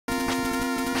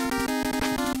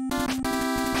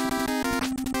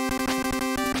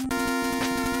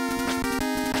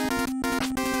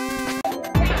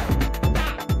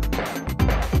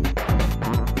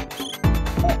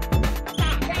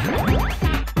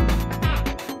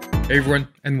Hey everyone,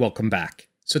 and welcome back.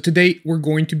 So today we're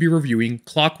going to be reviewing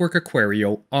CLOCKWORK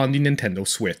AQUARIO on the Nintendo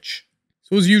Switch.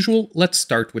 So as usual, let's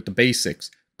start with the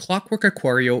basics. CLOCKWORK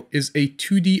AQUARIO is a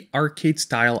 2D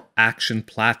arcade-style action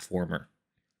platformer.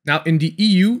 Now in the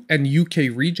EU and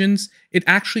UK regions, it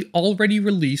actually already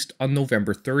released on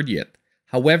November 30th.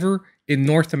 However, in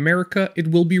North America,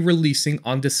 it will be releasing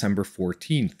on December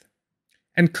 14th.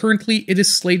 And currently, it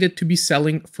is slated to be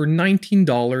selling for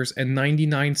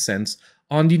 $19.99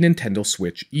 on the Nintendo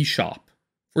Switch eShop.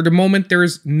 For the moment, there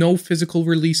is no physical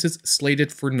releases slated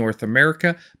for North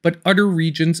America, but other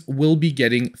regions will be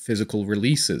getting physical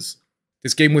releases.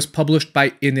 This game was published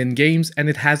by INN Games and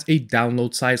it has a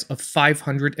download size of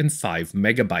 505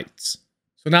 megabytes.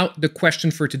 So now the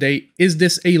question for today, is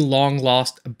this a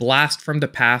long-lost blast from the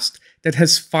past that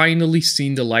has finally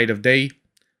seen the light of day?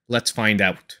 Let's find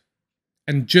out.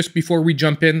 And just before we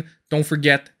jump in, don't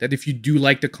forget that if you do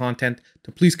like the content,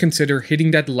 to please consider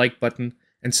hitting that like button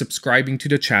and subscribing to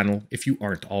the channel if you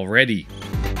aren't already.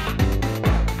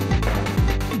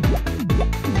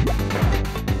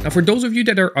 Now for those of you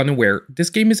that are unaware,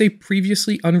 this game is a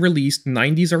previously unreleased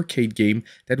 90s arcade game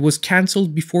that was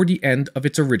cancelled before the end of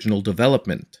its original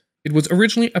development. It was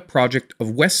originally a project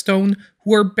of Westone,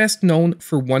 who are best known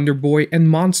for Wonder Boy and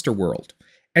Monster World,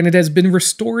 and it has been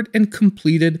restored and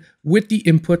completed with the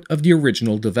input of the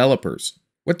original developers.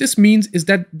 What this means is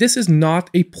that this is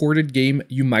not a ported game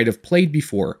you might have played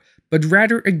before, but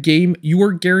rather a game you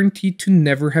are guaranteed to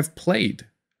never have played.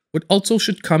 What also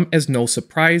should come as no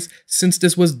surprise, since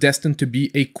this was destined to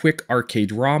be a quick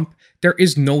arcade romp, there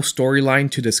is no storyline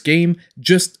to this game,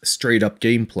 just straight up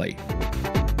gameplay.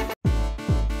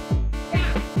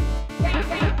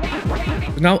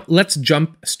 Now let's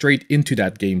jump straight into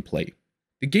that gameplay.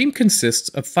 The game consists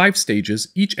of 5 stages,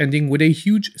 each ending with a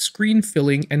huge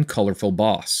screen-filling and colorful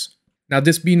boss. Now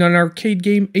this being an arcade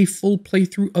game, a full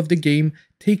playthrough of the game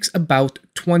takes about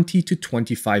 20 to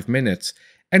 25 minutes,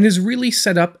 and is really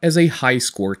set up as a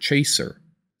high-score chaser.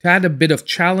 To add a bit of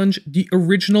challenge, the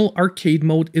original arcade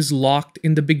mode is locked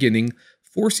in the beginning,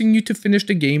 forcing you to finish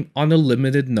the game on a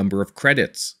limited number of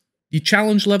credits. The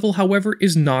challenge level, however,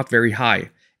 is not very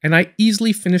high, and I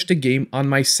easily finished the game on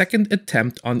my second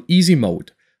attempt on easy mode,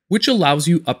 which allows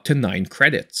you up to 9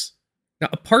 credits. Now,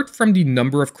 apart from the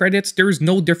number of credits, there is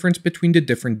no difference between the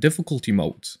different difficulty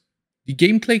modes. The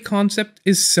gameplay concept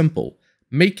is simple.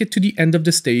 Make it to the end of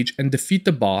the stage and defeat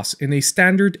the boss in a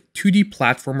standard 2D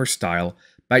platformer style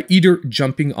by either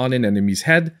jumping on an enemy's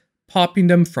head, popping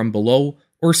them from below,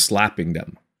 or slapping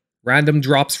them. Random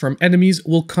drops from enemies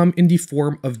will come in the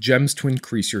form of gems to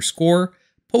increase your score,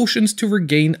 potions to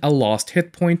regain a lost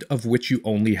hit point of which you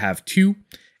only have 2,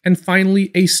 and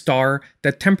finally a star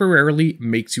that temporarily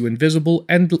makes you invisible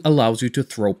and allows you to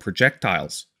throw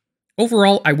projectiles.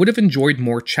 Overall, I would have enjoyed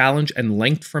more challenge and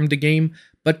length from the game,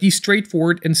 but the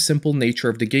straightforward and simple nature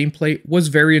of the gameplay was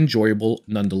very enjoyable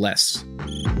nonetheless.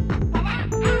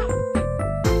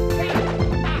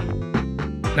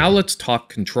 Now let's talk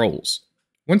controls.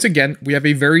 Once again, we have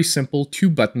a very simple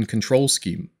 2-button control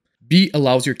scheme. B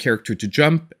allows your character to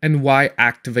jump, and Y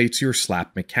activates your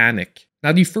slap mechanic.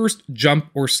 Now the first jump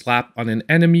or slap on an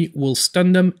enemy will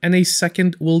stun them, and a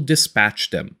second will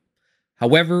dispatch them.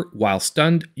 However, while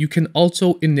stunned, you can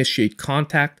also initiate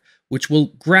contact, which will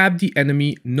grab the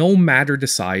enemy no matter the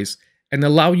size, and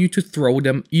allow you to throw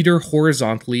them either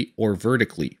horizontally or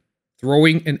vertically.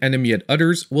 Throwing an enemy at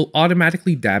others will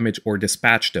automatically damage or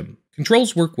dispatch them.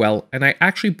 Controls work well, and I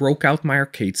actually broke out my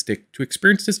arcade stick to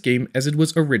experience this game as it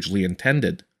was originally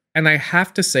intended. And I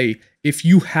have to say, if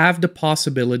you have the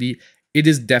possibility, it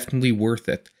is definitely worth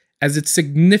it, as it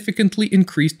significantly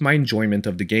increased my enjoyment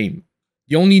of the game.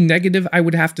 The only negative I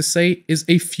would have to say is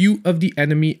a few of the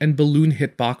enemy and balloon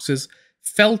hitboxes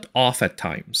felt off at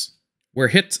times, where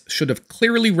hits should have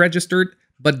clearly registered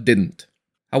but didn't.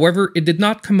 However, it did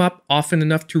not come up often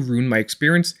enough to ruin my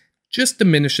experience, just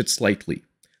diminish it slightly.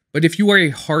 But if you are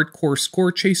a hardcore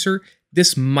score chaser,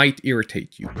 this might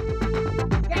irritate you.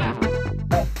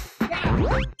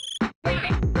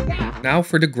 Now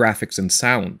for the graphics and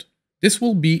sound. This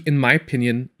will be, in my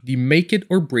opinion, the make it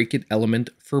or break it element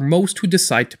for most who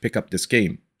decide to pick up this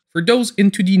game. For those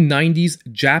into the 90s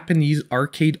Japanese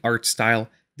arcade art style,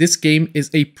 this game is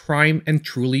a prime and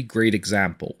truly great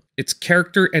example. Its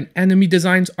character and enemy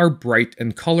designs are bright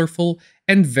and colorful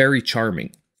and very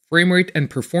charming. Framerate and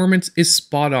performance is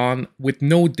spot on with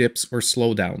no dips or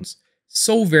slowdowns.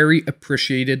 So very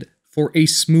appreciated for a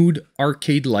smooth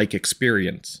arcade-like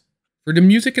experience. For the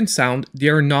music and sound, they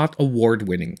are not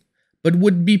award-winning, but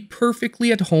would be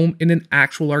perfectly at home in an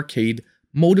actual arcade,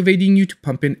 motivating you to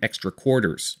pump in extra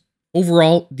quarters.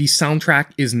 Overall, the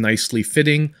soundtrack is nicely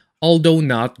fitting, although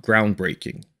not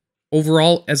groundbreaking.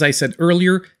 Overall, as I said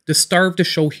earlier, the star of the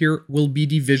show here will be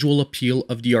the visual appeal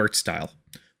of the art style,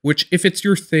 which, if it's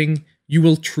your thing, you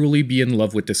will truly be in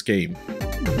love with this game.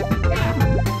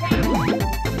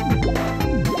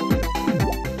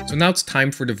 So now it's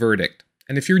time for the verdict.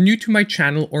 And if you're new to my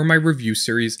channel or my review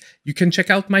series, you can check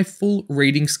out my full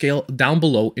rating scale down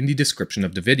below in the description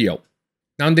of the video.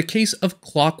 Now, in the case of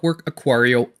CLOCKWORK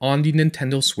AQUARIO on the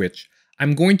Nintendo Switch,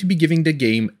 I'm going to be giving the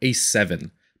game a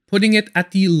 7, putting it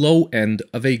at the low end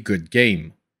of a good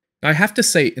game. Now, I have to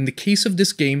say, in the case of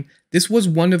this game, this was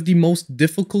one of the most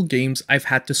difficult games I've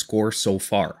had to score so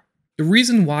far. The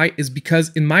reason why is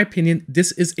because, in my opinion,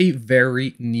 this is a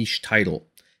very niche title.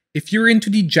 If you're into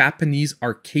the Japanese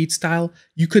arcade style,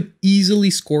 you could easily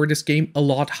score this game a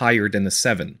lot higher than a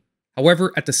 7.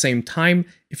 However, at the same time,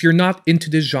 if you're not into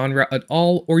this genre at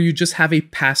all, or you just have a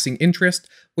passing interest,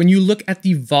 when you look at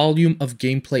the volume of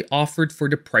gameplay offered for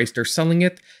the price they're selling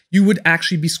it, you would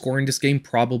actually be scoring this game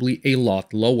probably a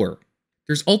lot lower.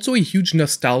 There's also a huge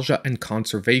nostalgia and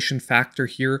conservation factor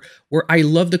here, where I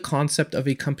love the concept of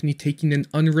a company taking an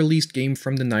unreleased game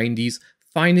from the 90s,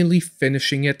 finally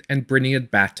finishing it and bringing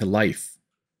it back to life.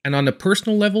 And on a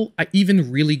personal level, I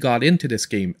even really got into this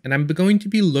game, and I'm going to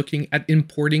be looking at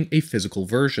importing a physical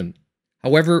version.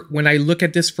 However, when I look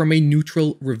at this from a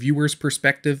neutral reviewer's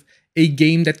perspective, a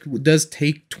game that does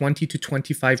take 20 to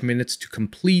 25 minutes to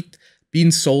complete,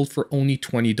 being sold for only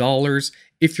 $20,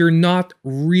 if you're not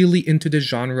really into the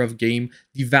genre of game,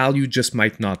 the value just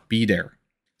might not be there.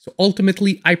 So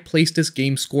ultimately, I placed this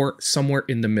game score somewhere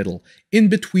in the middle, in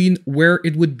between where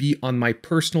it would be on my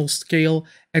personal scale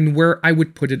and where I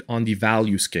would put it on the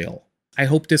value scale. I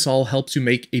hope this all helps you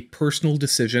make a personal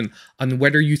decision on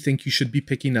whether you think you should be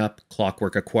picking up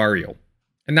CLOCKWORK AQUARIO.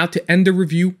 And now to end the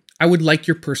review, I would like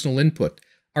your personal input.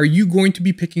 Are you going to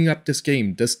be picking up this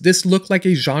game? Does this look like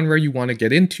a genre you want to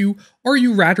get into, or are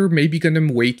you rather maybe going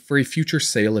to wait for a future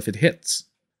sale if it hits?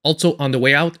 Also, on the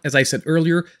way out, as I said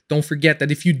earlier, don't forget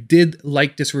that if you did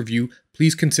like this review,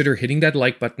 please consider hitting that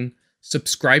like button,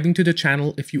 subscribing to the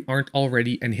channel if you aren't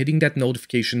already, and hitting that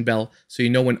notification bell so you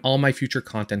know when all my future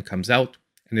content comes out.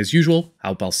 And as usual, I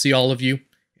hope I'll see all of you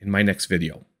in my next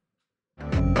video.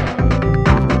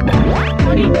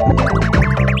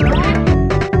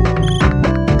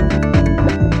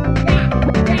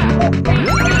 Yeah.